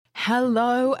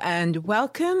Hello and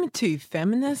welcome to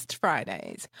Feminist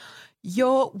Fridays,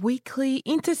 your weekly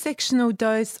intersectional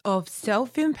dose of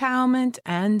self-empowerment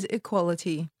and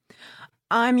equality.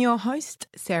 I'm your host,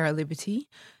 Sarah Liberty,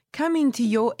 coming to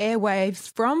your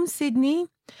airwaves from Sydney,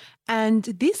 and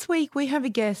this week we have a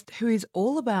guest who is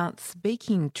all about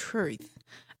speaking truth,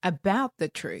 about the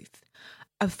truth,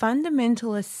 a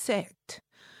fundamentalist sect.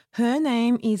 Her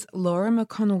name is Laura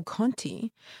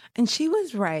McConnell-Conti, and she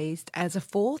was raised as a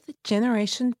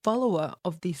fourth-generation follower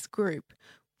of this group,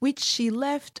 which she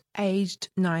left aged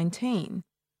 19.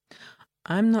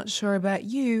 I'm not sure about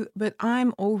you, but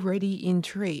I'm already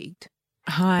intrigued.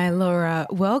 Hi, Laura.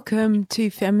 Welcome to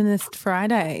Feminist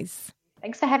Fridays.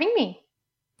 Thanks for having me.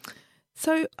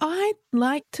 So I'd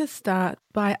like to start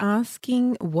by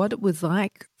asking what it was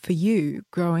like for you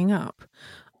growing up.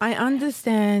 I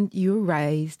understand you were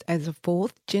raised as a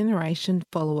fourth-generation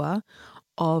follower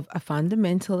of a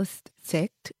fundamentalist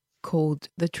sect called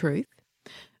The Truth.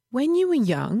 When you were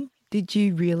young, did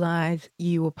you realise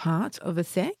you were part of a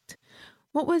sect?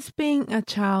 What was being a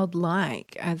child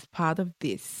like as part of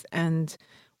this, and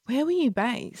where were you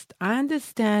based? I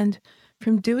understand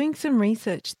from doing some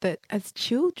research that as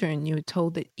children you were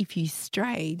told that if you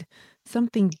strayed,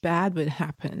 something bad would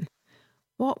happen.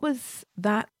 What was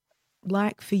that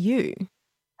like for you?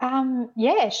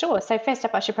 Yeah, sure. So first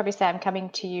up, I should probably say I'm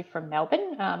coming to you from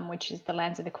Melbourne, which is the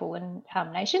lands of the Kulin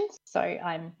Nations. So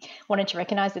I'm wanted to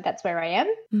recognise that that's where I am.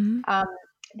 Mm-hmm.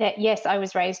 That yes, I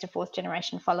was raised a fourth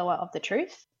generation follower of the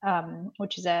Truth,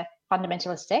 which is a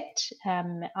fundamentalist sect.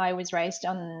 I was raised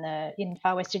in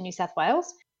far western New South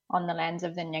Wales on the lands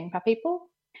of the Nyangpa people.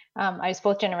 I was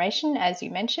fourth generation, as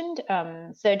you mentioned,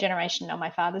 third generation on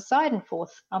my father's side and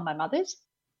fourth on my mother's.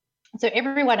 So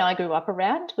everyone I grew up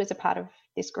around was a part of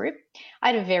this group.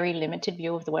 I had a very limited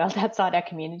view of the world outside our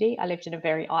community. I lived in a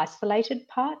very isolated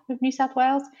part of New South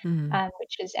Wales,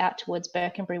 which is out towards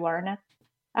Burkenbury, Warriner.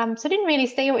 So I didn't really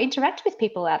see or interact with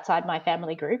people outside my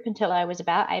family group until I was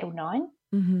about 8 or 9.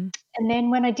 Mm-hmm. And then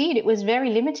when I did, it was very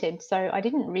limited. So I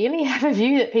didn't really have a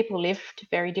view that people lived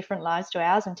very different lives to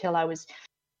ours until I was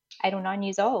 8 or 9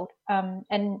 years old.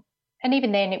 And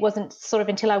even then, it wasn't sort of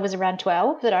until I was around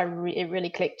 12 that it really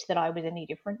clicked that I was any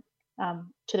different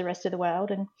to the rest of the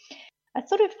world. And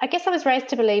I guess I was raised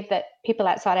to believe that people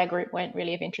outside our group weren't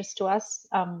really of interest to us,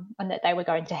 and that they were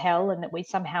going to hell, and that we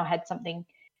somehow had something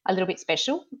a little bit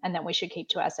special and that we should keep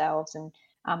to ourselves and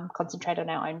concentrate on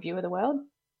our own view of the world.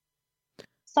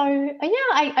 So,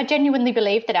 I genuinely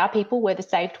believed that our people were the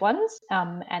saved ones,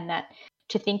 and that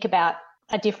to think about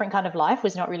a different kind of life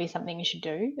was not really something you should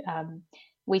do.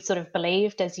 We sort of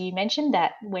believed, as you mentioned,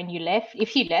 that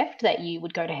if you left, that you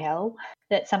would go to hell,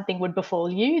 that something would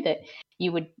befall you, that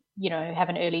you would, have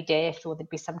an early death, or there'd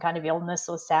be some kind of illness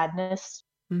or sadness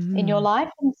in your life.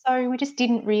 And so we just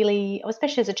didn't really,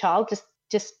 especially as a child,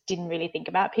 just didn't really think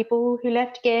about people who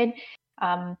left again.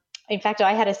 In fact,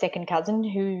 I had a second cousin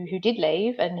who did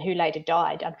leave and who later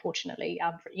died, unfortunately,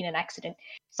 in an accident.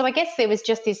 So I guess there was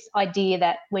just this idea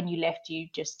that when you left, you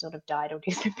just sort of died or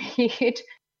disappeared.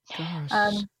 Gosh.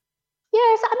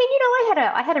 Yes, I mean,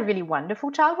 I had a really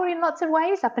wonderful childhood in lots of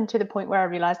ways, up until the point where I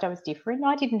realised I was different.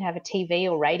 I didn't have a TV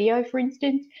or radio, for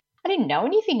instance. I didn't know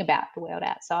anything about the world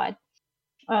outside.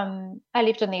 I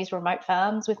lived on these remote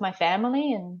farms with my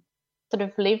family and sort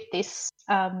of lived this,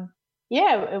 a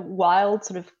wild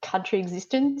sort of country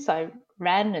existence. I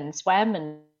ran and swam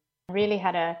and really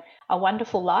had a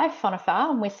wonderful life on a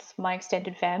farm with my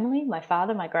extended family. My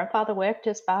father, my grandfather worked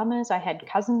as farmers. I had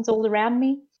cousins all around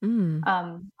me.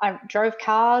 I drove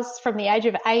cars from the age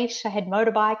of 8. I had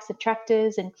motorbikes and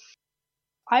tractors, and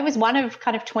I was one of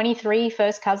kind of 23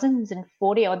 first cousins and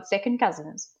 40 odd second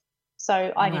cousins.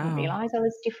 So I didn't realise I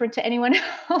was different to anyone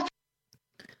else.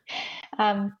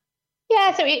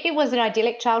 So it was an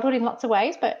idyllic childhood in lots of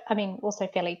ways, but I mean, also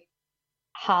fairly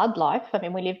hard life. I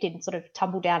mean, we lived in sort of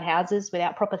tumble down houses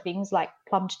without proper things like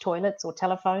plumbed toilets or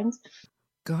telephones.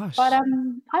 Gosh. But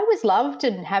I was loved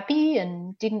and happy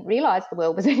and didn't realise the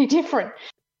world was any different.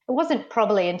 It wasn't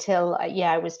probably until,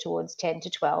 I was towards 10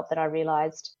 to 12 that I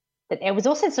realised that there was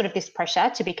also sort of this pressure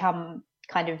to become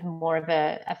kind of more of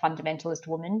a fundamentalist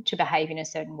woman, to behave in a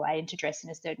certain way and to dress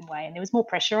in a certain way. And there was more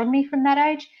pressure on me from that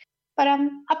age. But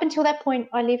up until that point,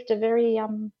 I lived a very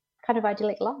kind of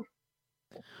idyllic life.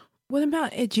 What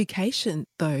about education,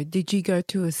 though? Did you go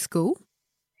to a school?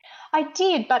 I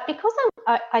did, but because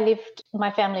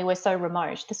my family was so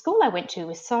remote, the school I went to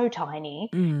was so tiny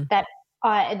that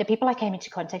the people I came into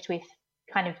contact with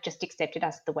kind of just accepted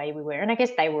us the way we were. And I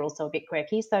guess they were also a bit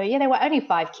quirky. So, there were only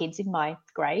 5 kids in my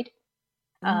grade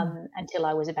until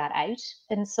I was about 8.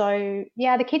 And so,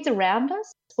 the kids around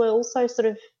us were also sort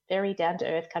of very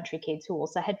down-to-earth country kids who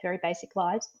also had very basic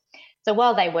lives. So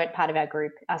while they weren't part of our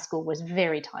group, our school was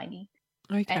very tiny,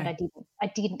 and Okay. I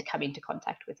didn't come into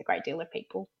contact with a great deal of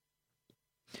people.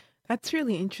 That's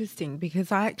really interesting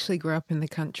because I actually grew up in the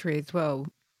country as well,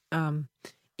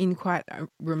 in quite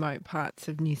remote parts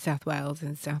of New South Wales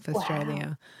and South Wow.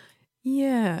 Australia.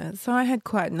 Yeah, so I had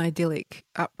quite an idyllic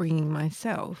upbringing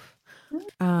myself.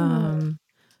 Mm, Um,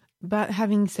 but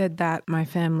having said that, my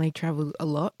family travelled a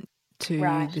lot to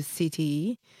right. the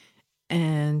city,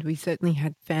 and we certainly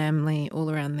had family all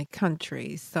around the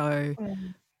country. So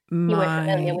Mm. You weren't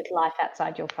familiar my with life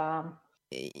outside your farm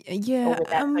or yeah,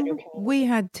 with outside your we community.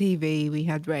 had TV, we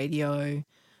had radio.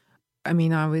 I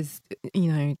mean, I was,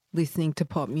 listening to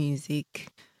pop music,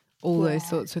 all those Yeah.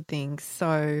 sorts of things.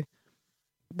 So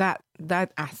that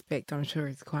aspect, I'm sure,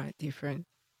 is quite different.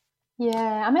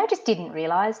 Yeah. I mean, I just didn't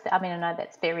realise that. I mean, I know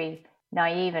that's very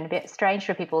naive and a bit strange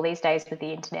for people these days with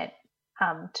the internet,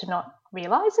 to not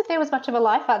realise that there was much of a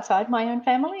life outside my own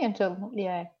family until,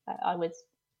 yeah, I was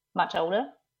much older.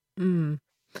 Mm.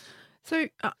 So,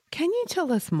 can you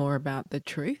tell us more about the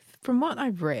truth? From what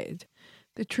I've read,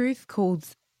 the truth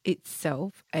calls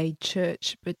itself a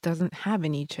church but doesn't have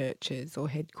any churches or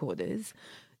headquarters,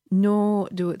 nor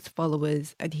do its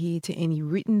followers adhere to any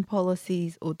written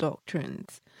policies or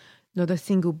doctrines. Not a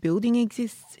single building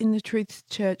exists in the Truth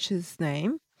Church's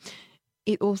name.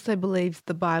 It also believes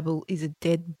the Bible is a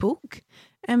dead book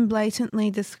and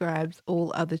blatantly describes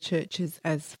all other churches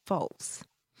as false.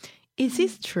 Is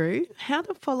this true? How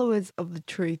do followers of the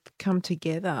truth come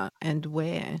together and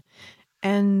where?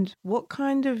 And what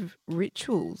kind of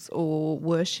rituals or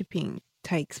worshipping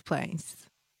takes place?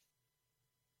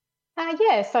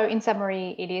 Yeah, so in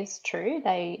summary, it is true.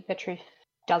 The truth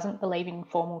doesn't believe in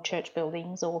formal church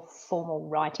buildings or formal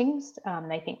writings.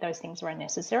 They think those things are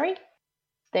unnecessary.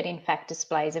 That in fact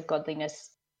displays of godliness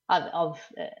of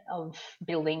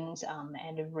buildings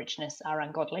and of richness are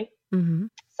ungodly. Mm-hmm.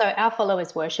 So our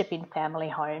followers worship in family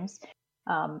homes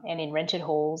and in rented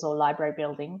halls or library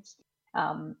buildings.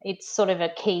 It's sort of a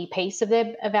key piece of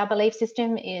our belief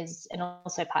system is, and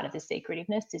also part of the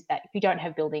secretiveness is that if you don't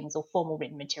have buildings or formal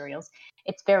written materials,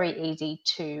 it's very easy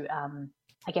to,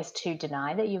 I guess, to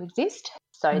deny that you exist.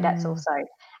 So that's Mm. also,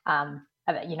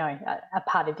 a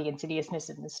part of the insidiousness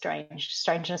and the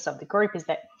strangeness of the group is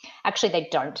that actually they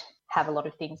don't have a lot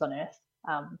of things on earth.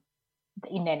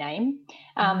 In their name.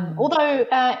 Mm. Although,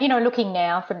 looking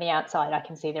now from the outside, I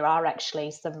can see there are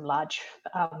actually some large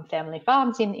family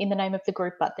farms in the name of the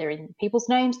group, but they're in people's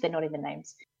names. They're not in the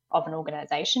names of an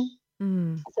organisation.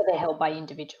 Mm. So they're held by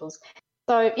individuals.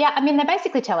 So yeah, I mean, they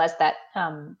basically tell us that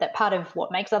that part of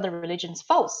what makes other religions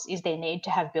false is their need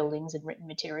to have buildings and written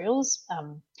materials.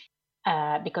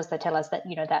 Because they tell us that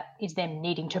that is them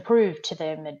needing to prove to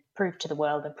them and prove to the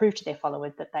world and prove to their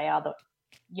followers that they are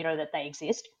that they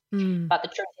exist. Mm. But the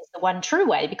truth is the one true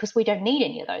way because we don't need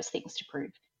any of those things to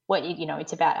prove.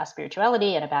 It's about our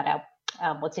spirituality and about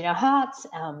our what's in our hearts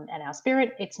and our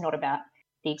spirit. It's not about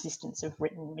the existence of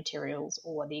written materials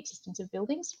or the existence of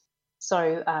buildings.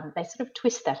 So they sort of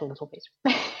twist that a little bit.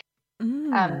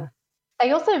 um, Mm.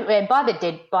 they also,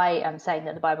 by saying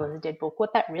that the Bible is a dead book,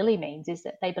 what that really means is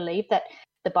that they believe that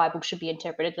the Bible should be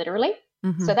interpreted literally.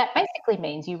 Mm-hmm. So that basically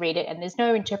means you read it and there's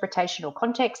no interpretation or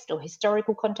context or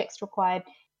historical context required.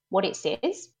 What it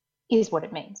says is what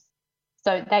it means.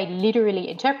 So they literally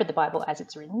interpret the Bible as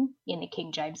it's written in the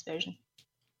King James Version.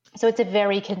 So it's a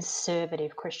very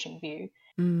conservative Christian view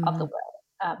of the Mm.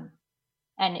 world,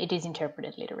 and it is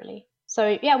interpreted literally.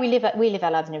 So yeah, we live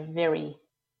our lives in a very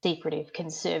secretive,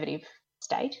 conservative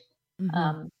state, Mm-hmm.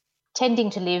 um, tending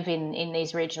to live in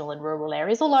these regional and rural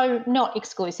areas. Although not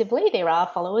exclusively, there are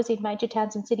followers in major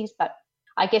towns and cities, but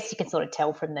I guess you can sort of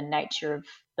tell from the nature of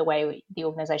the way the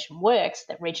organisation works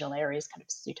that regional areas kind of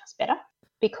suit us better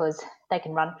because they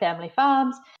can run family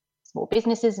farms, small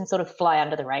businesses, and sort of fly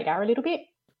under the radar a little bit.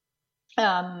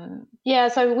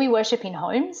 So we worship in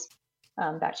homes.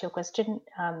 Back to your question,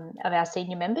 of our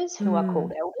senior members who are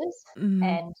called Mm. elders, Mm.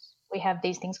 and we have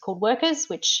these things called workers,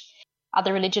 which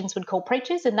other religions would call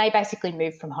preachers, and they basically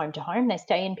move from home to home. They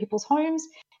stay in people's homes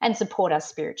and support us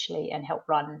spiritually and help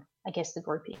run, I guess, the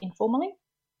group informally.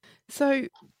 So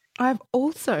I've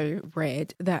also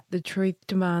read that the truth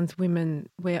demands women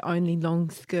wear only long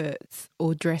skirts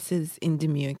or dresses in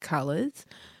demure colours,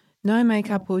 no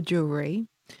makeup or jewellery,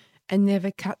 and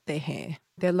never cut their hair.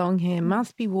 Their long hair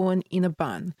must be worn in a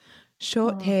bun.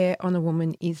 Short Mm. hair on a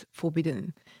woman is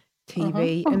forbidden.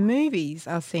 TV Mm-hmm. and movies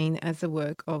are seen as the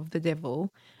work of the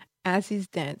devil, as is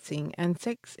dancing and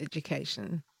sex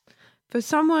education. For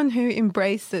someone who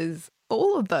embraces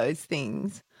all of those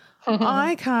things,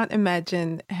 I can't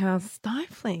imagine how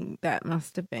stifling that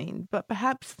must have been, but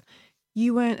perhaps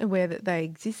you weren't aware that they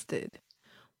existed.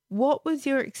 What was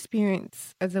your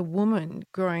experience as a woman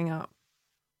growing up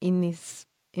in this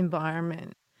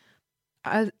environment?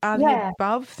 Are the Yeah.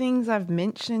 above things I've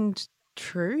mentioned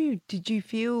true? Did you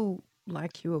feel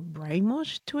like you were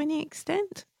brainwashed to any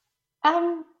extent?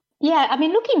 Um, yeah, I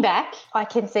mean, looking back, I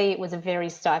can see it was a very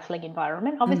stifling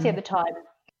environment. Obviously, at Mm, the time,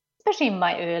 especially in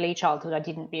my early childhood, I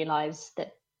didn't realize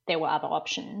that there were other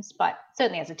options. But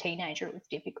certainly as a teenager, it was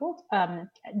difficult.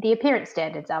 The appearance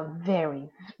standards are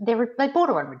they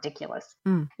border on ridiculous.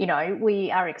 mm. You know,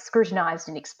 we are scrutinized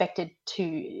and expected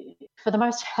for the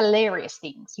most hilarious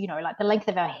things, you know, like the length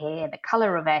of our hair, the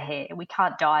color of our hair. We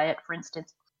can't dye it, for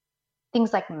instance.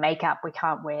 Things like makeup we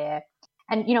can't wear.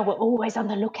 And, you know, we're always on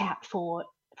the lookout for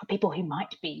people who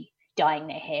might be dyeing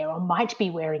their hair or might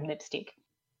be wearing lipstick.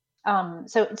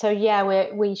 So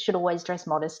yeah, we should always dress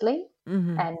modestly,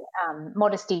 Mm-hmm. and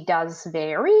modesty does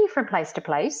vary from place to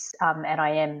place. And I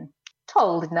am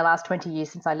told in the last 20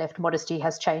 years since I left, modesty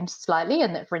has changed slightly,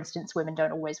 and that, for instance, women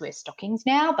don't always wear stockings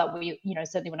now. But you know,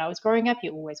 certainly when I was growing up,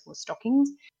 you always wore stockings.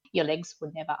 Your legs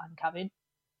were never uncovered.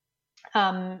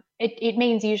 It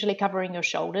means usually covering your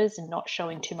shoulders and not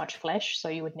showing too much flesh. So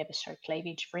you would never show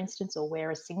cleavage, for instance, or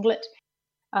wear a singlet.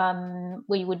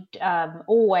 We would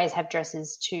always have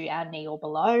dresses to our knee or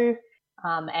below,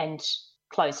 and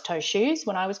closed toe shoes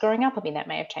when I was growing up. I mean, that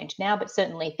may have changed now, but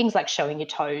certainly things like showing your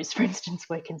toes, for instance,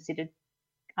 were considered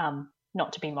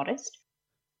not to be modest.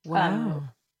 Um, Wow.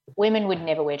 Women would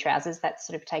never wear trousers. That's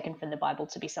sort of taken from the Bible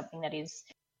to be something that is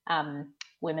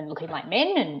women looking like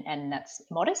men, and that's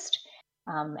modest.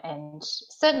 And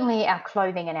certainly our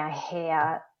clothing and our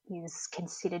hair is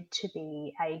considered to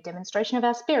be a demonstration of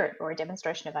our spirit or a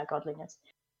demonstration of our godliness.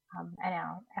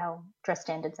 And our dress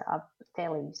standards are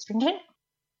fairly stringent.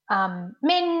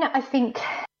 Men, I think,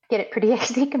 get it pretty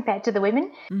easy compared to the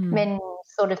women. Mm. Men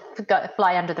sort of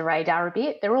fly under the radar a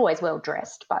bit. They're always well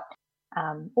dressed, but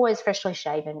always freshly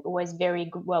shaven, always very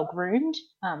well groomed,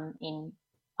 in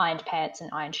ironed pants and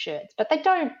ironed shirts. But they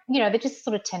don't, you know, they just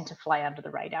sort of tend to fly under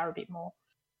the radar a bit more.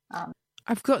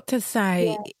 I've got to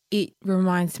say, it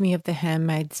reminds me of The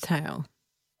Handmaid's Tale.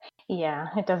 Yeah,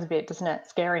 it does a bit, doesn't it?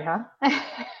 Scary, huh?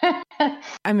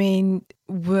 I mean,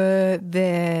 were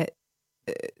there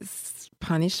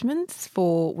punishments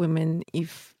for women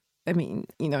if, I mean,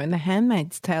 you know, in The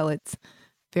Handmaid's Tale, it's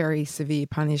very severe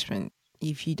punishment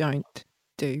if you don't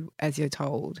do as you're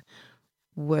told.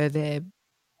 Were there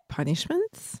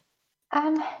punishments?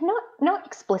 Not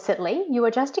explicitly. You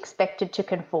are just expected to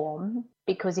conform,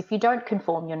 because if you don't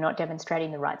conform, you're not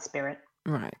demonstrating the right spirit.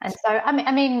 Right. And so,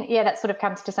 I mean, yeah, that sort of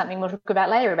comes to something we'll talk about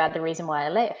later about the reason why I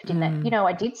left. In that, you know,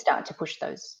 I did start to push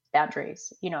those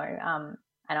boundaries. You know,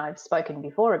 and I've spoken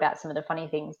before about some of the funny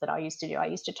things that I used to do. I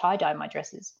used to tie dye my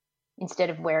dresses instead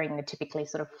of wearing the typically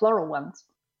sort of floral ones.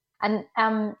 And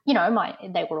you know,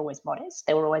 they were always modest.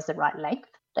 They were always the right length.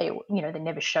 They, you know, they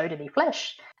never showed any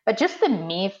flesh. But just the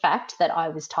mere fact that I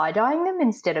was tie dyeing them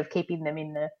instead of keeping them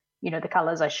in the, you know, the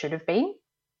colours I should have been,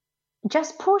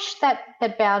 just pushed that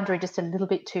boundary just a little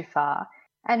bit too far.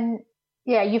 And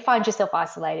yeah, you find yourself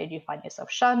isolated. You find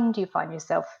yourself shunned. You find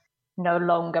yourself no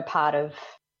longer part of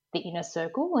the inner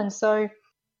circle. And so,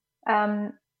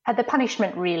 the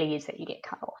punishment really is that you get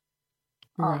cut off.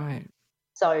 Right.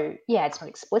 So yeah, it's not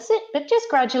explicit, but just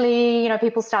gradually, you know,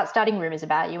 people starting rumors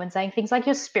about you and saying things like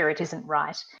your spirit isn't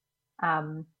right.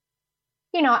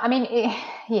 You know, I mean,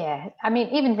 yeah, I mean,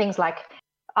 even things like,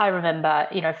 I remember,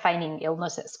 you know, feigning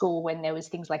illness at school when there was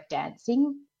things like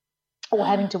dancing or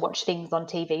having to watch things on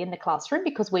TV in the classroom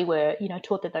because we were, you know,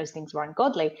 taught that those things were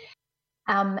ungodly.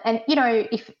 And you know,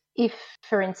 if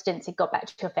for instance it got back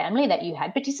to your family that you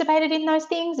had participated in those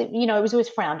things, you know, it was always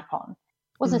frowned upon.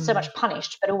 Wasn't so much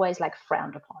punished, but always like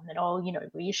frowned upon. That, oh, you know,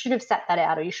 well, you should have sat that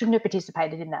out, or you shouldn't have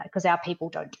participated in that because our people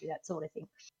don't do that sort of thing.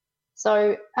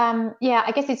 So yeah,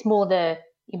 I guess it's more the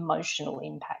emotional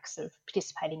impacts of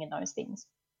participating in those things.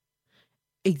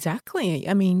 Exactly.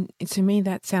 I mean, to me,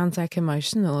 that sounds like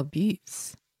emotional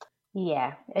abuse.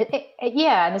 Yeah,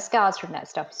 yeah, and the scars from that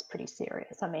stuff is pretty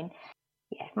serious. I mean,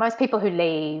 yeah, most people who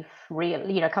leave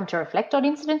really, you know, come to reflect on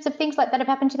incidents of things like that have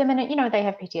happened to them, and you know, they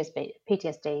have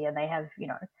PTSD, and they have, you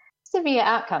know, severe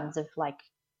outcomes of like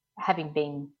having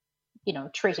been, you know,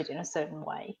 treated in a certain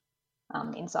way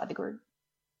inside the group.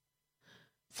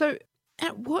 So,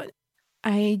 at what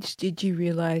age did you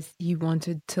realise you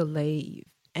wanted to leave,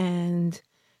 and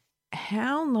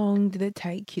how long did it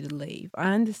take you to leave?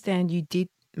 I understand you did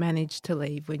manage to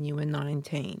leave when you were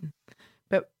 19,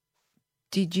 but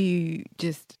did you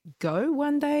just go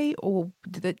one day, or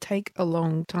did it take a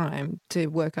long time to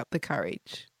work up the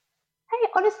courage? Hey,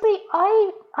 honestly,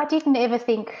 I didn't ever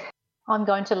think I'm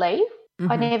going to leave.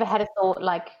 I Mm-hmm. never had a thought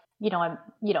like,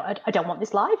 I don't want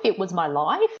this life. It was my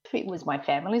life. It was my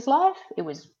family's life. It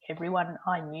was everyone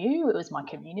I knew. It was my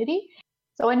community.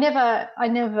 So I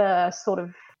never sort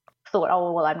of thought,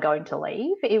 oh, well, I'm going to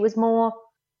leave. It was more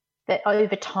that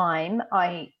over time,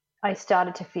 I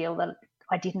started to feel that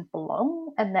I didn't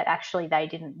belong and that actually they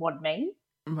didn't want me.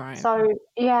 Right. So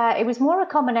yeah, it was more a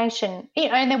combination,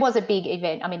 and there was a big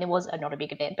event. I mean, there was not a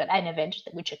big event, but an event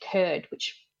which occurred,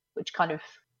 which kind of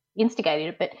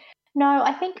instigated it. But no,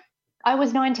 I think I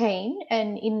was 19,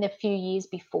 and in the few years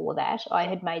before that, I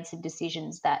had made some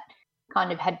decisions that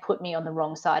kind of had put me on the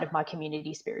wrong side of my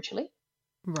community spiritually.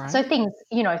 So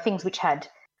Right. things which had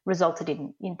resulted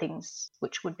in things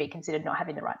which would be considered not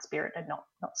having the right spirit and not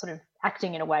sort of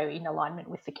acting in a way in alignment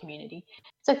with the community.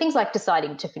 So things like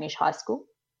deciding to finish high school,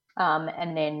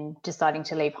 and then deciding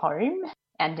to leave home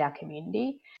and our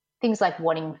community. Things like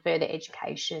wanting further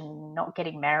education, not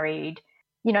getting married,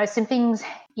 some things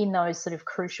in those sort of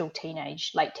crucial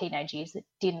late teenage years that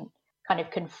didn't kind of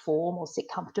conform or sit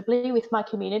comfortably with my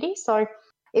community. So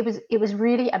it was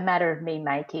really a matter of me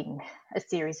making a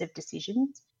series of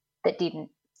decisions that didn't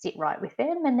sit right with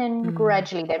them, and then Mm.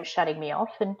 gradually them shutting me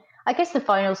off. And I guess the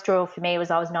final straw for me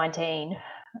was I was 19.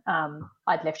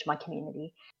 I'd left my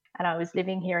community, and I was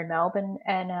living here in Melbourne,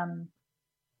 and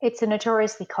it's a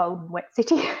notoriously cold and wet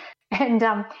city. and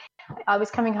I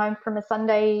was coming home from a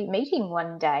Sunday meeting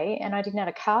one day, and I didn't have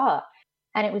a car,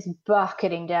 and it was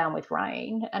bucketing down with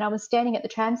rain, and I was standing at the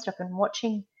tram stop and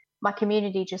watching my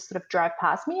community just sort of drive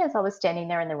past me as I was standing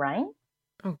there in the rain.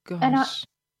 Oh And gosh.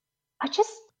 I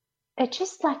just, it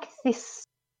just like this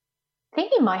thing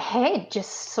in my head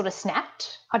just sort of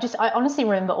snapped. I honestly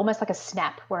remember almost like a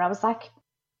snap where I was like,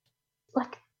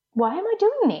 why am I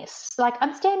doing this? Like,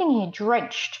 I'm standing here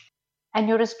drenched and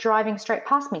you're just driving straight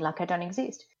past me like I don't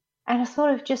exist. And I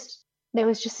sort of there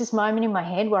was just this moment in my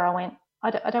head where I went, I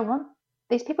don't want,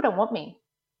 these people don't want me.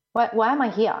 Why am I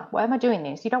here? Why am I doing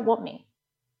this? You don't want me.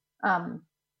 Um,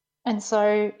 and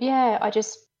so, yeah,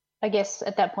 I guess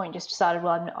at that point just decided,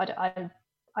 well,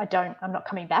 I'm not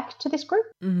coming back to this group,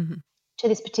 Mm-hmm. to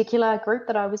this particular group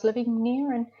that I was living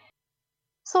near. And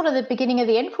sort of the beginning of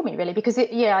the end for me, really, because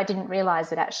I didn't realize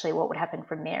that actually what would happen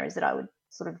from there is that I would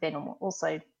sort of then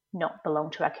also not belong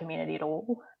to our community at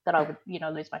all, that I would,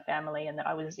 lose my family, and that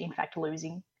I was in fact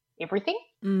losing everything.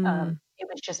 Mm. It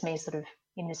was just me sort of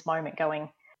in this moment going,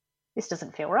 this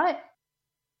doesn't feel right.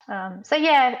 So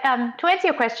yeah, to answer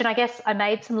your question, I guess I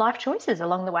made some life choices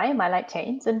along the way in my late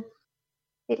teens, and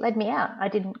it led me out. I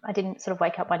didn't sort of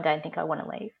wake up one day and think I want to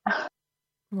leave.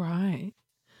 Right.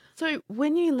 So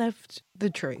when you left the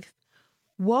truth,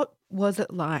 what was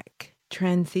it like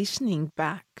transitioning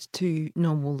back to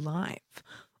normal life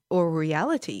or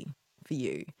reality for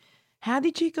you? How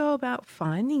did you go about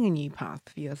finding a new path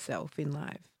for yourself in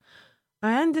life?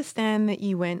 I understand that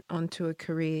you went onto a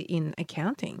career in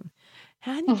accounting.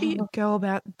 How did you go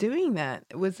about doing that?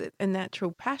 Was it a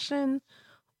natural passion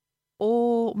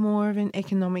or more of an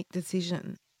economic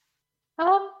decision?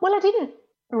 Well, I didn't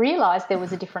realize there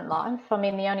was a different life. I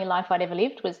mean, the only life I'd ever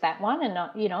lived was that one, and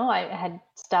I had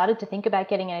started to think about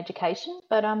getting an education,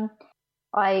 but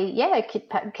I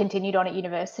continued on at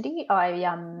university.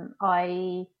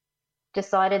 I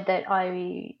decided that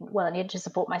I needed to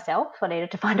support myself. I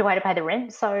needed to find a way to pay the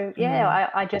rent. So yeah,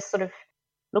 Mm. I just sort of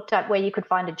looked at where you could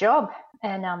find a job,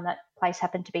 and that place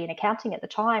happened to be in accounting at the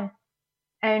time.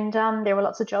 And there were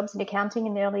lots of jobs in accounting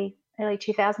in the early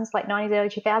 2000s, late 90s, early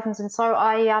 2000s. And so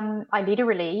I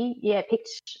literally picked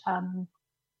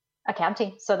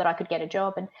accounting so that I could get a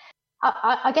job. And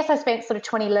I guess I spent sort of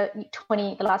 20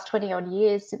 the last 20 odd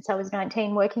years since I was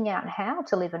 19 working out how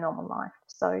to live a normal life.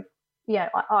 So yeah,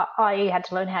 I had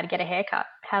to learn how to get a haircut,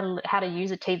 how to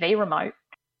use a TV remote,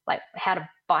 like how to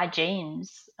buy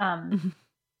jeans.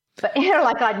 But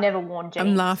like I'd never worn I'm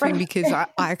jeans. laughing because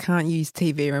I can't use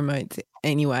TV remotes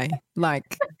anyway.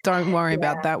 Like, don't worry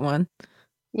about Yeah. that one.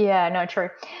 Yeah, no, true.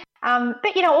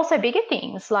 But also bigger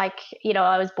things like,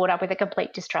 I was brought up with a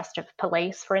complete distrust of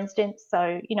police, for instance.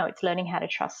 So, it's learning how to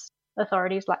trust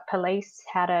authorities like police,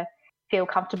 how to feel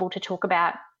comfortable to talk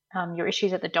about your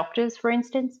issues at the doctors, for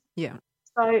instance. Yeah.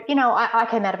 So, I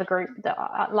came out of a group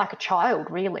that, like a child,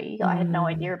 really. I had no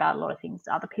idea Mm. about a lot of things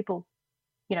that other people,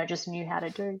 just knew how to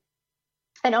do.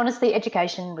 And honestly,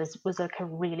 education was like a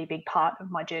really big part of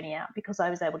my journey out, because I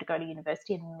was able to go to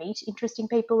university and meet interesting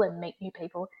people and meet new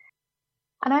people.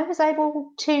 And I was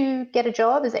able to get a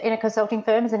job in a consulting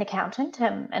firm as an accountant,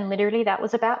 and literally that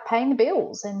was about paying the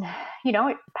bills, and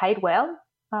it paid well,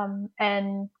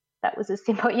 and that was a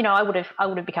simple. I would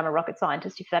have become a rocket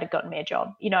scientist if that had gotten me a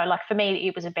job. Like for me,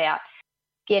 it was about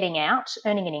getting out,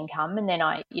 earning an income, and then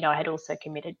I had also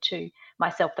committed to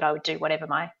myself that I would do whatever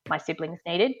my siblings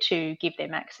needed to give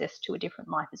them access to a different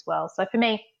life as well. So for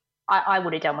me, I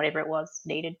would have done whatever it was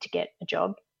needed to get a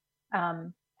job.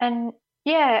 And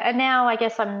now I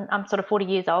guess I'm sort of 40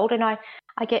 years old, and I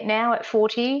get now at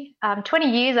 40, 20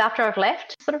 years after I've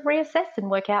left, sort of reassess and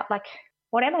work out like,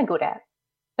 what am I good at?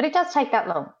 But it does take that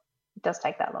long. It does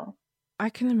take that long. I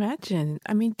can imagine.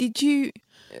 I mean, did you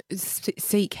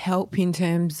seek help in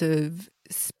terms of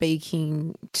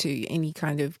speaking to any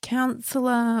kind of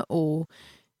counsellor or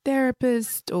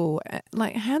therapist, or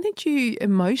like how did you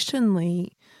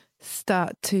emotionally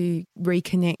start to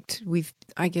reconnect with,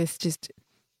 I guess, just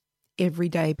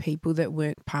everyday people that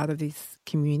weren't part of this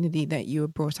community that you were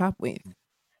brought up with?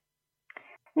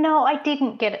 No, I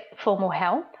didn't get formal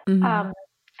help. Mm-hmm.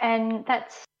 And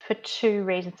that's for two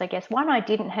reasons, I guess. One, I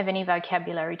didn't have any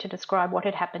vocabulary to describe what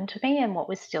had happened to me and what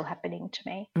was still happening to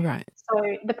me. Right.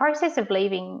 So the process of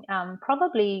leaving,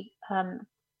 the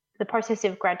process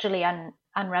of gradually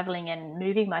unraveling and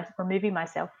removing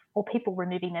myself, or people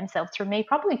removing themselves from me,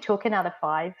 probably took another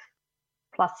 5+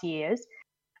 years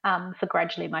for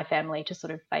gradually my family to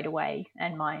sort of fade away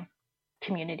and my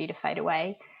community to fade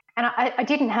away. And I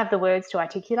didn't have the words to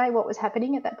articulate what was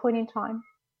happening at that point in time.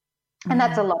 And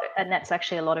that's that's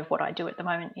actually a lot of what I do at the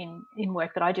moment in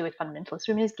work that I do with fundamentalist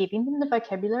women, is giving them the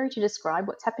vocabulary to describe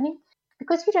what's happening,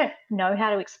 because you don't know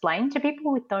how to explain to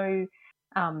people with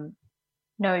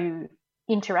no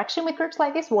interaction with groups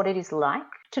like this what it is like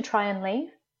to try and leave.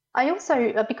 I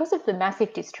also, because of the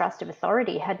massive distrust of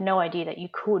authority, had no idea that you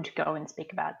could go and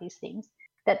speak about these things,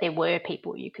 that there were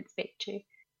people you could speak to.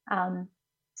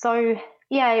 So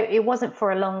it wasn't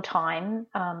for a long time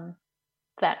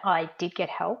that I did get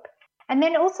help. And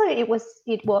then also it was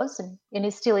and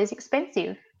it still is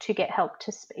expensive to get help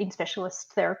in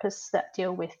specialist therapists that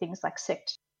deal with things like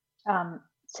sect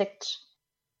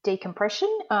decompression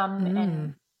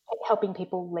and helping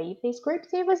people leave these groups.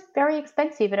 It was very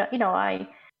expensive. And,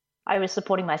 I was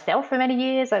supporting myself for many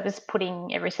years. I was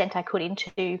putting every cent I could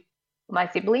into my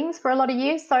siblings for a lot of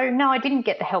years. So, no, I didn't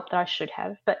get the help that I should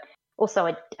have. But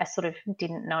also I sort of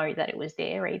didn't know that it was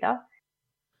there either.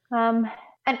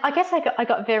 And I guess I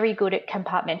got very good at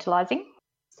compartmentalizing.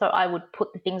 So I would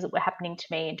put the things that were happening to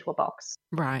me into a box.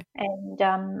 Right.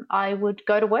 And I would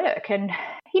go to work. And,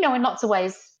 in lots of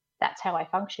ways, that's how I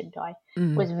functioned. I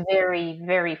was very,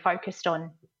 very focused on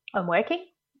working,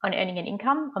 on earning an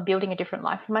income, on building a different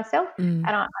life for myself. And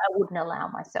I wouldn't allow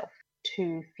myself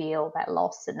to feel that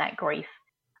loss and that grief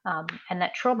and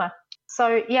that trauma.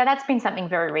 So, that's been something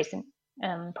very recent,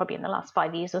 probably in the last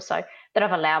 5 years or so, that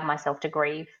I've allowed myself to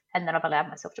grieve and that I've allowed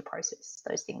myself to process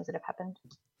those things that have happened.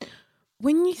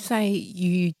 When you say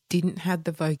you didn't have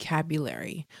the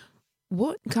vocabulary,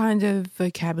 what kind of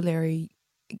vocabulary,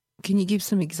 can you give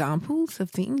some examples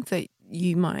of things that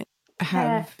you might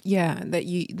have, that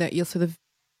you're sort of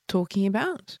talking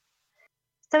about?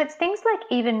 So it's things like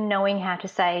even knowing how to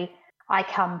say, I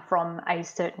come from a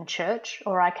certain church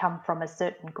or I come from a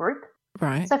certain group.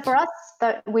 Right. So for us,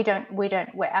 we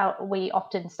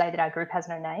often say that our group has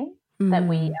no name, that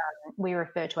we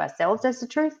refer to ourselves as the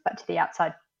truth, but to the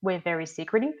outside, we're very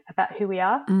secretive about who we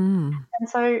are. And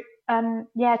so,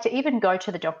 to even go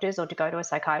to the doctors or to go to a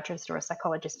psychiatrist or a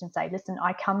psychologist and say, listen,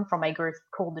 I come from a group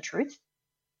called the truth.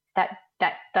 That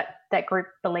group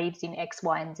believes in X,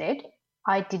 Y, and Z.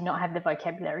 I did not have the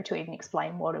vocabulary to even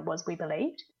explain what it was we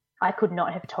believed. I could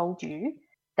not have told you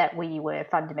that we were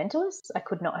fundamentalists. I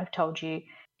could not have told you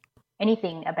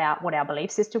anything about what our belief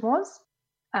system was,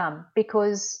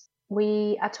 because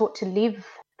we are taught to live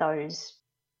those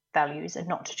values and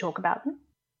not to talk about them.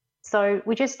 So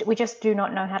we just do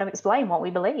not know how to explain what we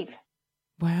believe.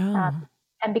 Wow.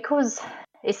 And because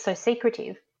it's so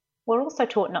secretive, we're also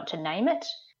taught not to name it,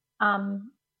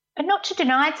 and not to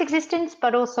deny its existence,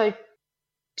 but also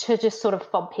to just sort of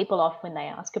fob people off when they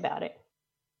ask about it.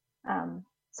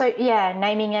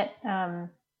 Naming it,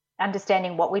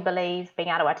 understanding what we believe, being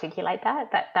able to articulate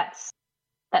that's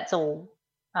all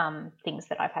things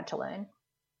that I've had to learn.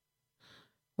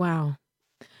 Wow.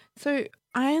 So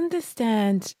I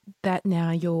understand that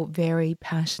now you're very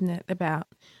passionate about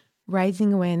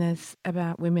raising awareness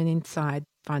about women inside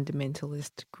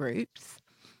fundamentalist groups.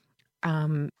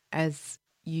 As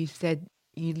you said,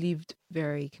 you lived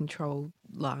very controlled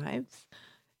lives,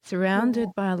 surrounded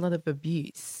by a lot of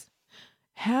abuse.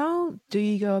 How do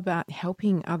you go about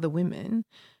helping other women,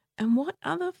 and what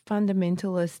other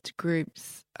fundamentalist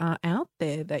groups are out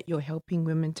there that you're helping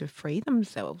women to free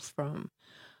themselves from?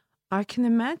 I can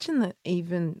imagine that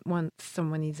even once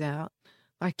someone is out,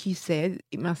 like you said,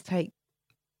 it must take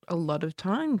a lot of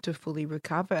time to fully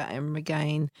recover and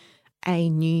regain a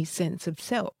new sense of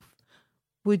self.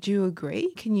 Would you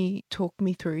agree? Can you talk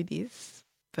me through this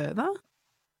further?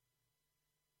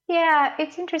 Yeah,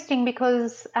 it's interesting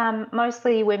because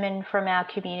mostly women from our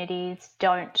communities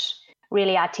don't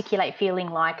really articulate feeling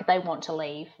like they want to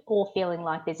leave or feeling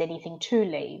like there's anything to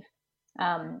leave.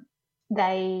 Um,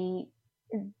 they,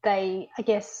 I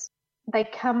guess, they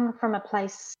come from a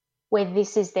place where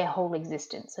this is their whole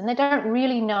existence, and they don't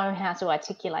really know how to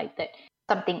articulate that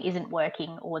something isn't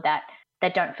working or that they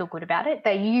don't feel good about it.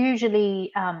 They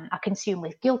usually are consumed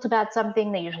with guilt about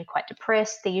something. They're usually quite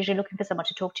depressed. They're usually looking for someone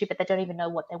to talk to, but they don't even know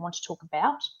what they want to talk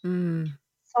about. Mm.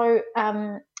 So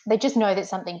they just know that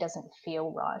something doesn't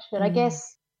feel right. But I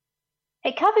guess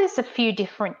it covers a few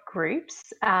different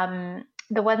groups.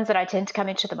 The ones that I tend to come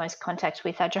into the most contact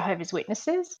with are Jehovah's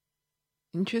Witnesses.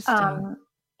 Interesting.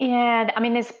 Yeah, I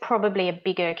mean, there's probably a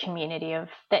bigger community of,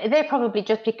 they're probably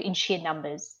just in sheer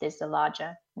numbers, there's a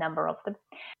larger number of them.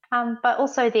 But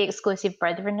also the Exclusive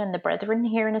Brethren and the Brethren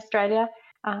here in Australia.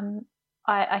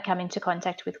 I come into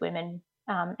contact with women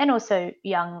and also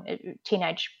young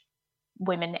teenage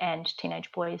women and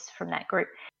teenage boys from that group,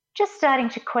 just starting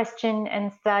to question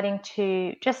and starting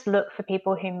to just look for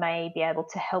people who may be able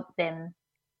to help them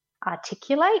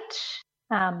articulate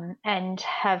and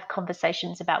have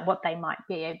conversations about what they might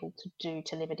be able to do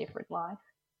to live a different life.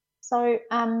 So,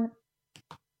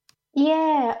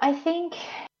 yeah, I think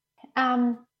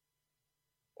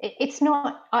it's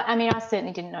not. I mean, I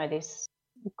certainly didn't know this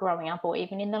growing up, or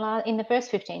even in the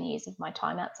first 15 years of my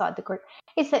time outside the group.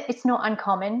 Is that it's not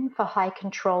uncommon for high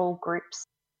control groups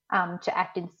to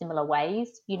act in similar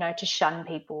ways. You know, to shun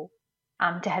people,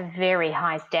 to have very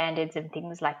high standards in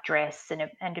things like dress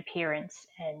and appearance,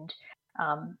 and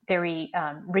very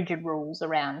rigid rules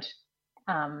around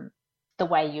the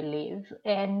way you live,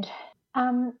 and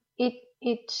it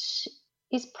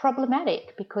is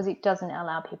problematic because it doesn't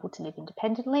allow people to live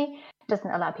independently. It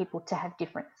doesn't allow people to have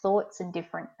different thoughts and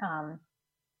different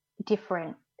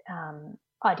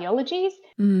ideologies,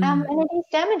 and it is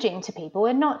damaging to people,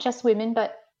 and not just women,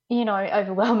 but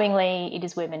overwhelmingly it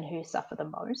is women who suffer the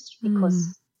most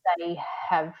because they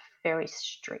have very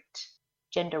strict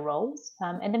gender roles,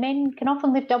 and the men can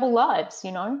often live double lives,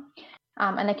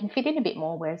 and they can fit in a bit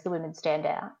more, whereas the women stand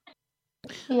out.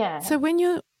 Yeah. So when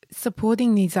you're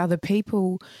supporting these other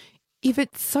people, if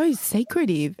it's so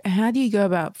secretive, how do you go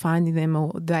about finding them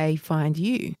or they find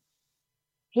you?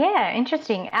 Yeah,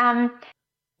 interesting. And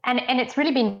it's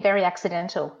really been very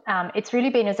accidental. It's really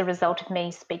been as a result of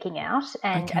me speaking out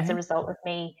and as a result of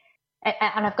me,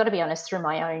 and I've got to be honest, through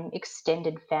my own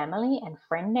extended family and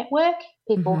friend network,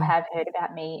 people have heard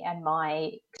about me and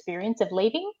my experience of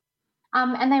leaving.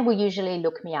 And they will usually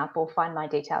look me up or find my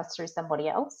details through somebody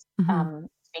else.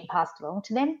 It's been passed along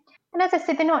to them. And as I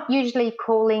said, they're not usually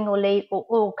calling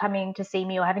or coming to see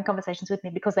me or having conversations with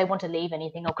me because they want to leave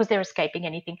anything or because they're escaping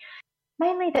anything.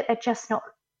 Mainly that they're just not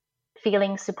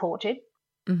feeling supported,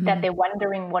 that they're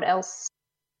wondering what else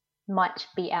might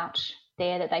be out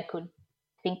there that they could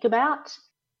think about.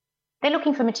 They're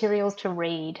looking for materials to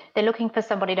read. They're looking for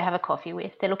somebody to have a coffee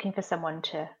with. They're looking for someone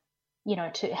to,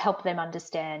 to help them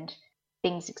understand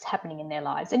things that's happening in their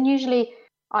lives. And usually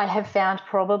I have found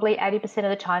probably 80% of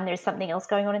the time there's something else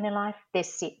going on in their life. They're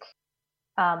sick.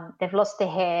 They've lost their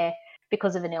hair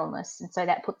because of an illness. And so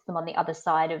that puts them on the other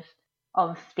side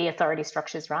of the authority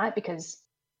structures, right? Because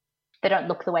they don't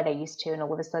look the way they used to. And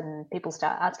all of a sudden people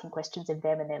start asking questions of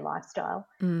them and their lifestyle.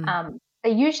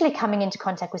 They're usually coming into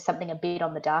contact with something a bit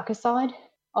on the darker side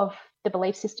of the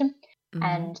belief system.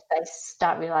 And they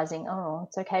start realizing, oh,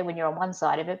 it's okay when you're on one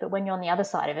side of it, but when you're on the other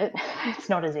side of it, it's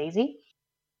not as easy.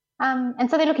 And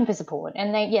so they're looking for support,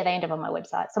 and they end up on my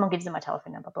website. Someone gives them my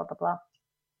telephone number, blah, blah, blah.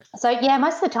 So yeah,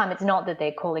 most of the time it's not that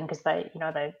they're calling because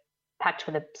they're packed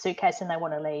with a suitcase and they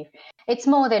want to leave. It's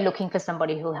more they're looking for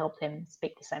somebody who'll help them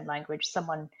speak the same language,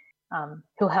 someone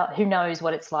who knows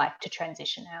what it's like to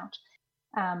transition out.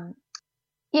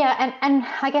 Yeah, and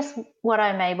I guess what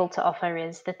I'm able to offer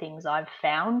is the things I've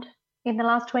found in the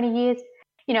last 20 years,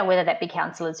 whether that be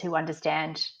counsellors who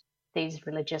understand these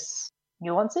religious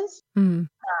nuances,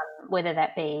 whether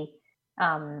that be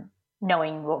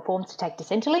knowing what forms to take to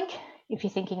Centrelink if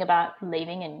you're thinking about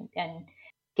leaving and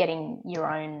getting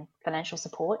your own financial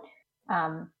support.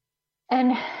 And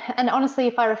honestly,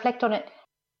 if I reflect on it,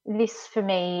 this for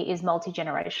me is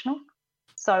multi-generational.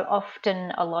 So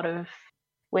often a lot of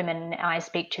women I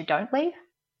speak to don't leave.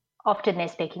 Often they're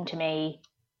speaking to me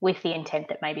with the intent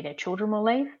that maybe their children will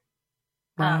leave.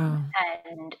 Wow.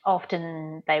 And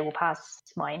often they will pass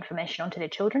my information on to their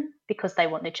children because they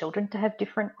want their children to have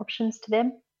different options to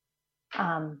them,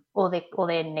 or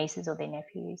their nieces or their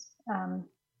nephews.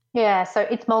 Yeah, so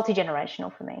it's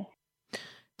multi-generational for me.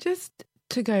 Just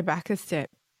to go back a step,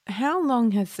 how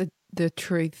long has the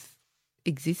truth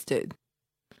existed?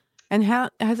 And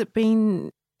how has it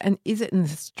been, and is it an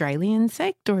Australian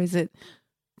sect or is it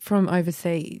from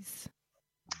overseas?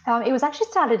 It was actually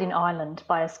started in Ireland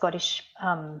by a Scottish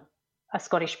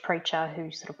preacher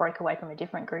who sort of broke away from a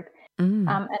different group. And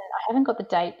I haven't got the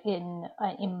date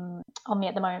on me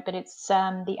at the moment, but it's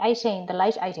the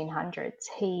late 1800s.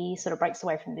 He sort of breaks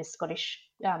away from this Scottish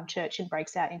church and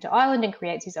breaks out into Ireland and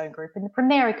creates his own group. And from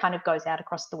there, he kind of goes out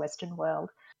across the Western world.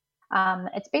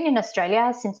 It's been in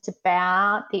Australia since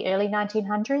about the early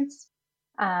 1900s.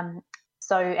 And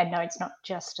no, it's not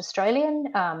just Australian.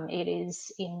 It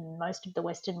is in most of the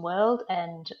Western world,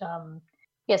 and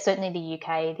certainly the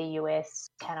UK, the US,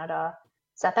 Canada,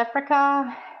 South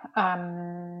Africa,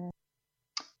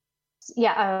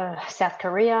 South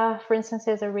Korea, for instance,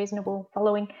 there's a reasonable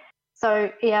following.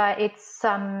 So yeah, it's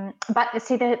but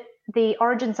see the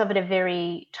origins of it are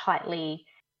very tightly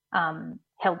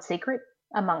held secret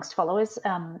amongst followers.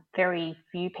 Very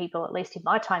few people, at least in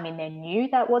my time in there, knew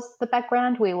that was the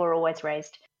background. We were always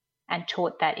raised and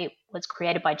taught that it was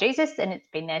created by Jesus and it's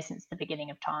been there since the beginning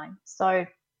of time. So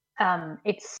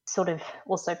it's sort of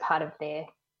also part of their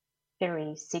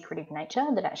very secretive nature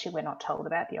that actually we're not told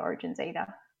about the origins either.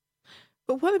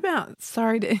 But what about,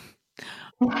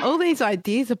 all these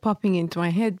ideas are popping into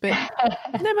my head, but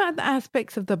what about the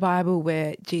aspects of the Bible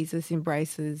where Jesus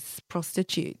embraces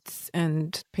prostitutes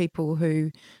and people who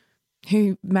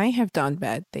may have done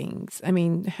bad things? I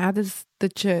mean, how does the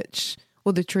church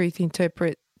or the truth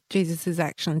interpret Jesus's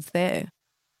actions there?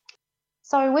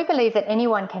 So we believe that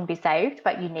anyone can be saved,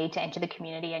 but you need to enter the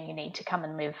community and you need to come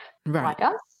and live like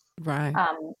us. Right.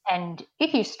 And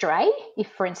if you stray, if,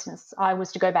 for instance, I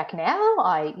was to go back now,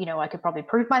 I could probably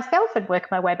prove myself and work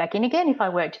my way back in again if I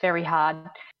worked very hard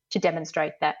to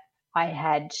demonstrate that I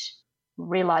had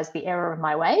realised the error of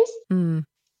my ways.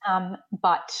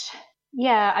 But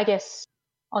yeah, I guess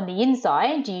on the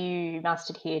inside, you must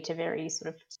adhere to very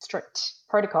sort of strict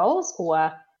protocols,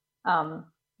 or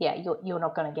you're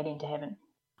not going to get into heaven.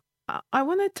 I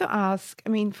wanted to ask, I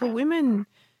mean, for women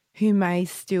who may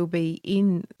still be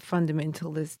in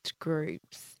fundamentalist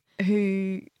groups,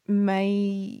 who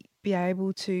may be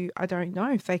able to, I don't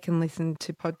know if they can listen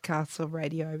to podcasts or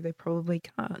radio, they probably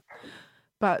can't.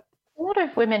 But a lot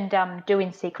of women do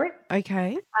in secret.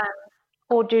 Okay.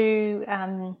 Or do,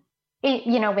 when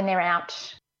they're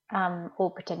out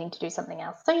or pretending to do something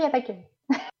else. So yeah, they do.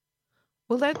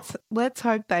 Well, let's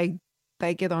hope they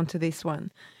get onto this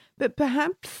one. But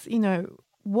perhaps,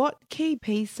 what key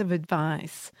piece of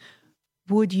advice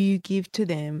would you give to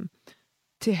them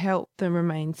to help them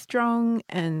remain strong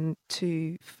and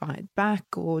to fight back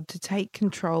or to take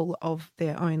control of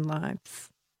their own lives?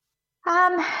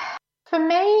 For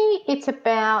me, it's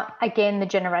about, again, the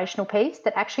generational piece,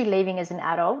 that actually leaving as an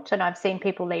adult, and I've seen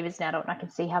people leave as an adult and I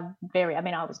can see how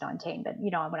I was 19, but,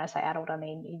 when I say adult, I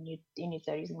mean in your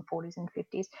 30s and 40s and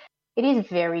 50s. It is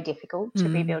very difficult to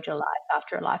rebuild your life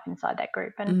after a life inside that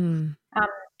group. And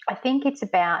I think it's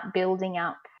about building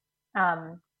up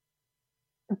a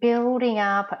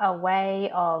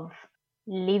way of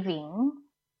living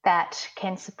that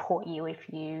can support you if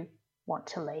you want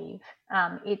to leave.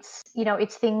 It's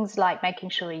things like making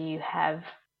sure you have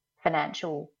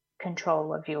financial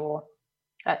control of your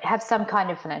have some kind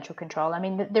of financial control. I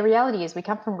mean, the reality is we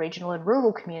come from regional and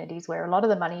rural communities where a lot of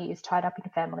the money is tied up in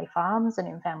family farms and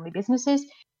in family businesses.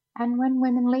 And when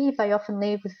women leave, they often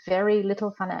leave with very little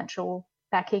financial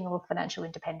backing or financial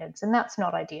independence, and that's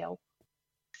not ideal.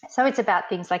 So it's about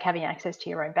things like having access to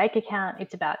your own bank account.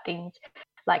 It's about things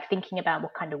like thinking about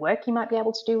what kind of work you might be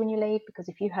able to do when you leave, because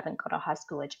if you haven't got a high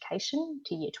school education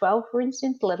to year 12, for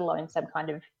instance, let alone some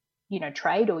kind of,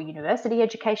 trade or university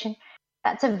education,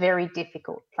 that's a very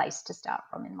difficult place to start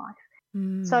from in life.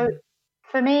 So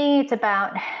for me, it's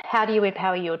about how do you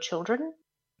empower your children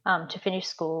to finish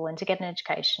school and to get an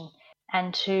education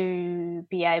and to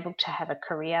be able to have a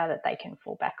career that they can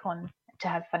fall back on, to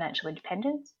have financial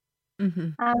independence.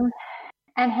 And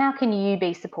how can you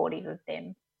be supportive of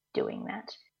them doing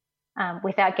that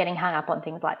without getting hung up on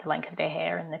things like the length of their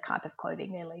hair and the type of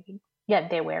clothing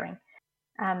they're wearing.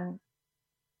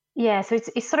 So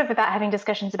it's sort of about having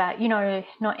discussions about,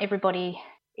 not everybody,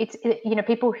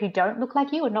 people who don't look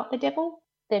like you are not the devil.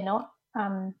 They're not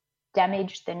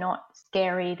damaged. They're not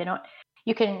scary. They're not,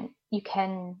 you can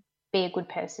be a good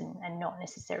person and not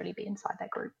necessarily be inside that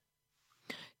group.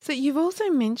 So you've also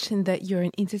mentioned that you're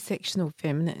an intersectional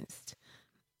feminist.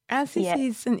 As this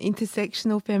is an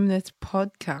intersectional feminist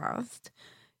podcast,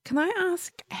 can I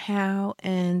ask how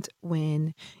and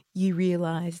when you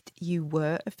realised you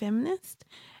were a feminist?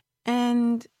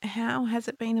 And how has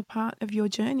it been a part of your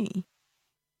journey?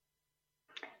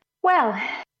 Well,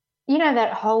 you know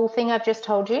that whole thing I've just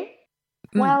told you?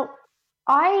 Well,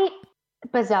 I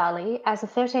bizarrely, as a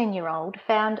 13-year-old,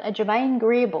 found a Germaine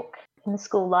Greer book in the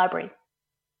school library.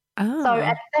 So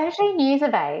at 13 years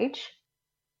of age,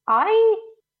 I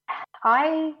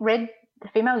read The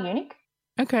Female Eunuch.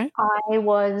 Okay. I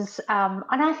was, and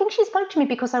I think she spoke to me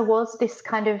because I was this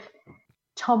kind of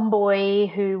tomboy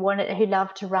who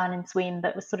loved to run and swim,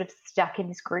 but was sort of stuck in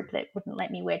this group that wouldn't let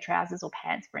me wear trousers or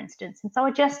pants, for instance. And so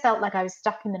I just felt like I was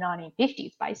stuck in the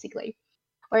 1950s, basically,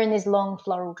 wearing these long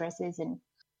floral dresses and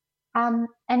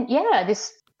yeah,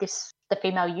 the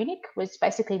Female Eunuch was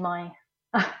basically my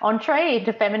entree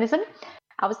into feminism.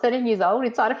 I was 13 years old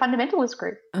inside a fundamentalist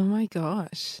group. Oh my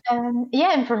gosh.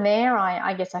 Yeah, and from there,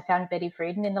 I guess I found Betty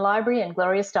Friedan in the library and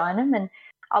Gloria Steinem and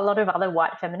a lot of other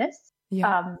white feminists.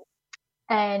 Yeah.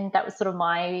 And that was sort of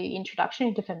my introduction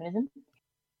into feminism.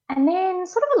 And then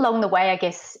sort of along the way, I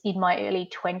guess in my early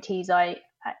 20s, I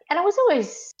was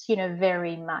always,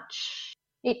 very much,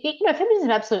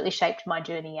 feminism absolutely shaped my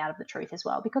journey out of the truth as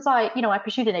well, because I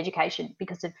pursued an education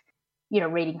because of,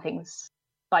 reading things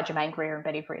by Germaine Greer and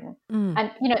Betty Friedan.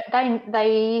 And,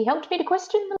 they helped me to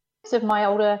question the lives of my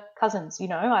older cousins.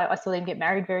 I saw them get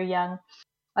married very young.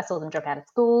 I saw them drop out of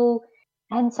school.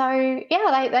 And so,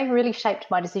 yeah, they really shaped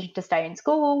my decision to stay in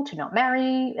school, to not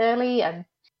marry early. And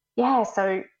yeah,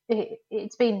 so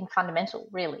it's been fundamental,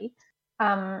 really.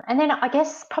 And then I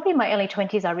guess probably in my early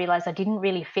 20s, I realized I didn't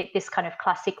really fit this kind of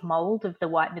classic mold of the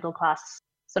white middle class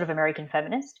sort of American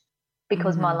feminist,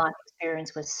 because my life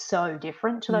experience was so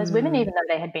different to those women, even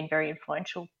though they had been very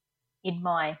influential in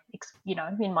my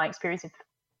experience of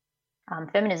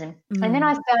feminism. And then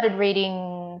I started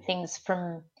reading things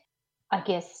from, I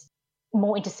guess,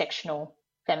 more intersectional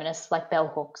feminists like Bell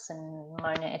Hooks and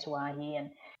Mona Etawahi and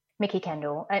Mickey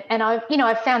Kendall, and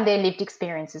I've found their lived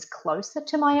experiences closer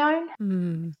to my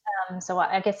own. So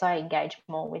I guess I engage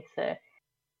more with the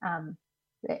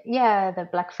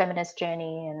Black feminist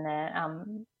journey and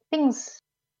the things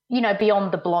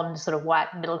beyond the blonde sort of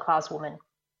white middle class woman.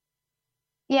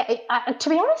 Yeah, to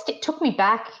be honest, it took me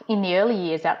back in the early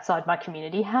years outside my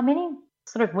community how many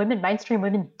sort of mainstream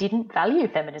women didn't value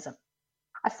feminism.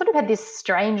 I sort of had this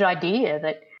strange idea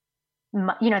that,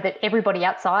 that everybody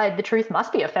outside the truth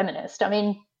must be a feminist. I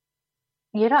mean,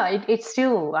 it's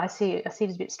still, I see it as a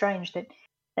bit strange that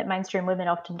mainstream women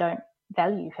often don't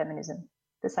value feminism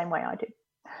the same way I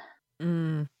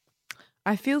do.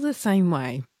 I feel the same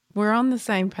way. We're on the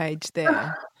same page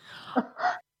there.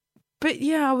 But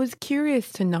yeah, I was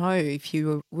curious to know if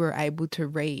you were able to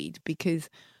read, because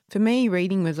for me,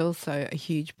 reading was also a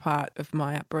huge part of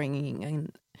my upbringing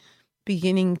and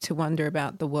beginning to wonder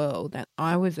about the world. And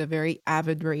I was a very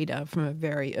avid reader from a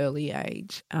very early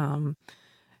age.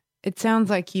 It sounds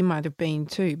like you might have been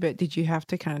too, but did you have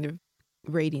to kind of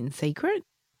read in secret?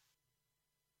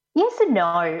 Yes and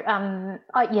no.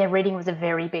 Reading was a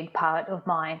very big part of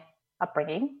my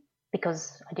upbringing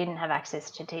because I didn't have access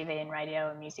to TV and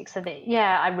radio and music. So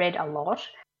I read a lot.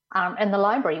 And the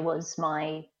library was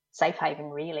my safe haven,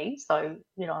 really. So,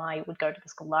 I would go to the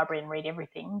school library and read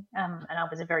everything. And I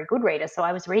was a very good reader. So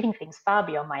I was reading things far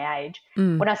beyond my age.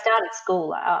 When I started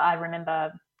school, I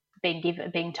remember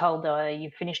being told,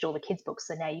 you've finished all the kids' books,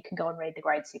 so now you can go and read the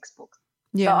grade 6 books.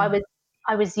 Yeah. So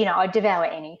I was, I'd devour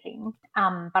anything.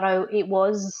 But it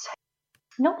was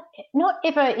not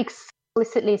ever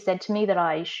explicitly said to me that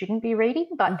I shouldn't be reading,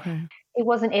 but it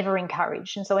wasn't ever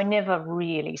encouraged. And so I never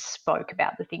really spoke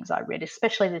about the things I read,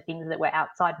 especially the things that were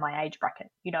outside my age bracket.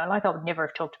 Like I would never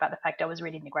have talked about the fact I was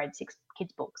reading the grade 6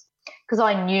 kids' books, because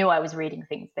I knew I was reading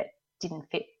things that didn't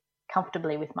fit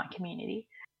comfortably with my community.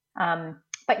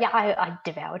 But yeah, I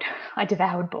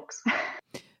devoured books.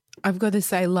 I've got to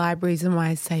say, libraries are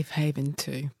my safe haven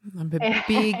too. I'm a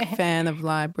big fan of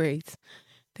libraries.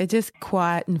 They're just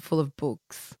quiet and full of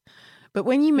books. But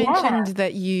when you mentioned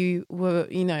that you were,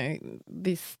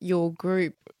 your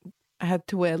group had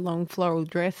to wear long floral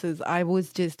dresses, I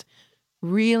was just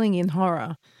reeling in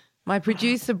horror. My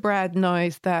producer, Brad,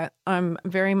 knows that I'm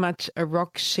very much a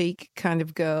rock chic kind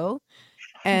of girl,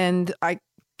 and I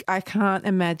can't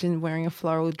imagine wearing a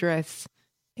floral dress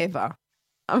ever.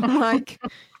 I'm like,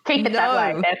 keep it that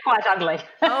way. They're quite ugly.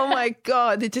 Oh my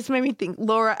God. It just made me think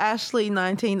Laura Ashley,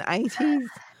 1980s.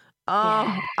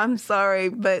 Oh, I'm sorry,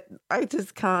 but I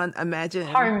just can't imagine.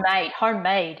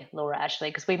 Homemade Laura Ashley,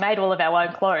 because we made all of our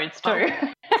own clothes too.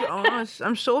 Oh, gosh,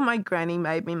 I'm sure my granny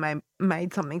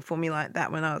made something for me like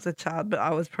that when I was a child, but I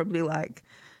was probably like,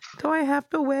 do I have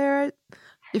to wear it?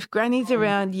 If granny's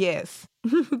around, yes.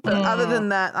 But other than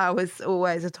that, I was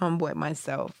always a tomboy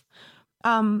myself.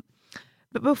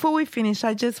 But before we finish,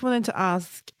 I just wanted to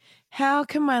ask, how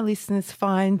can my listeners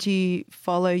find you,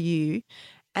 follow you,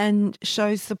 and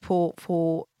show support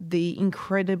for the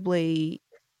incredibly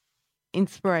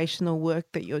inspirational work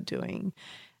that you're doing?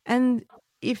 And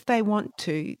if they want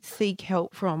to, seek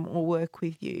help from or work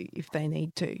with you if they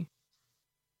need to.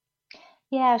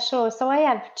 Yeah, sure. So I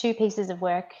have two pieces of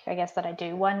work, I guess, that I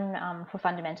do. One for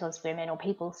fundamentalist women or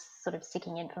people sort of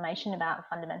seeking information about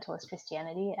fundamentalist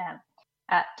Christianity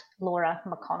at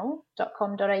lauramcconnell.com.au.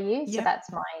 So Yep.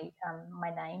 that's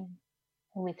my name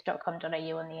with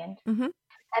 .com.au on the end. Mm-hmm.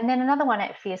 And then another one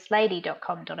at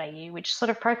fiercelady.com.au, which sort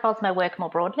of profiles my work more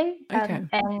broadly. Okay.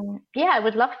 And yeah, I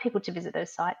would love for people to visit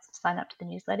those sites, sign up to the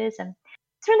newsletters. And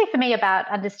it's really for me about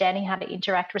understanding how to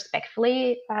interact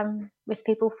respectfully with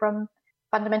people from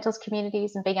fundamentalist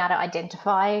communities and being able to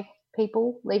identify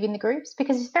people leaving the groups,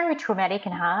 because it's very traumatic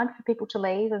and hard for people to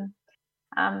leave. And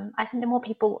I think the more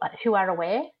people who are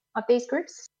aware of these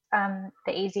groups,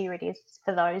 the easier it is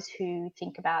for those who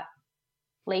think about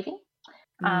leaving.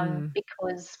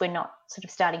 Because we're not sort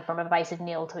of starting from a base of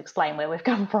nil to explain where we've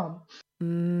come from.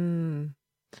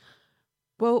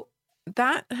 Well,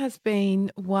 that has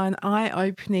been one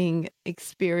eye-opening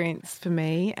experience for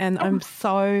me, and I'm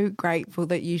so grateful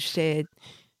that you shared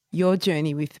your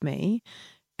journey with me.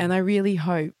 And I really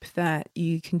hope that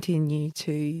you continue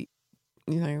to,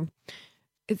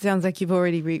 it sounds like you've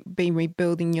already been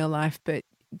rebuilding your life, but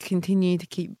continue to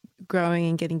keep growing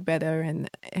and getting better and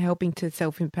helping to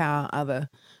self-empower other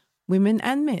women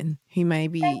and men who may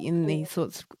be in these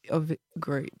sorts of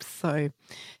groups. So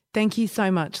thank you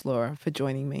so much, Laura, for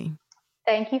joining me.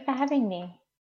 Thank you for having me.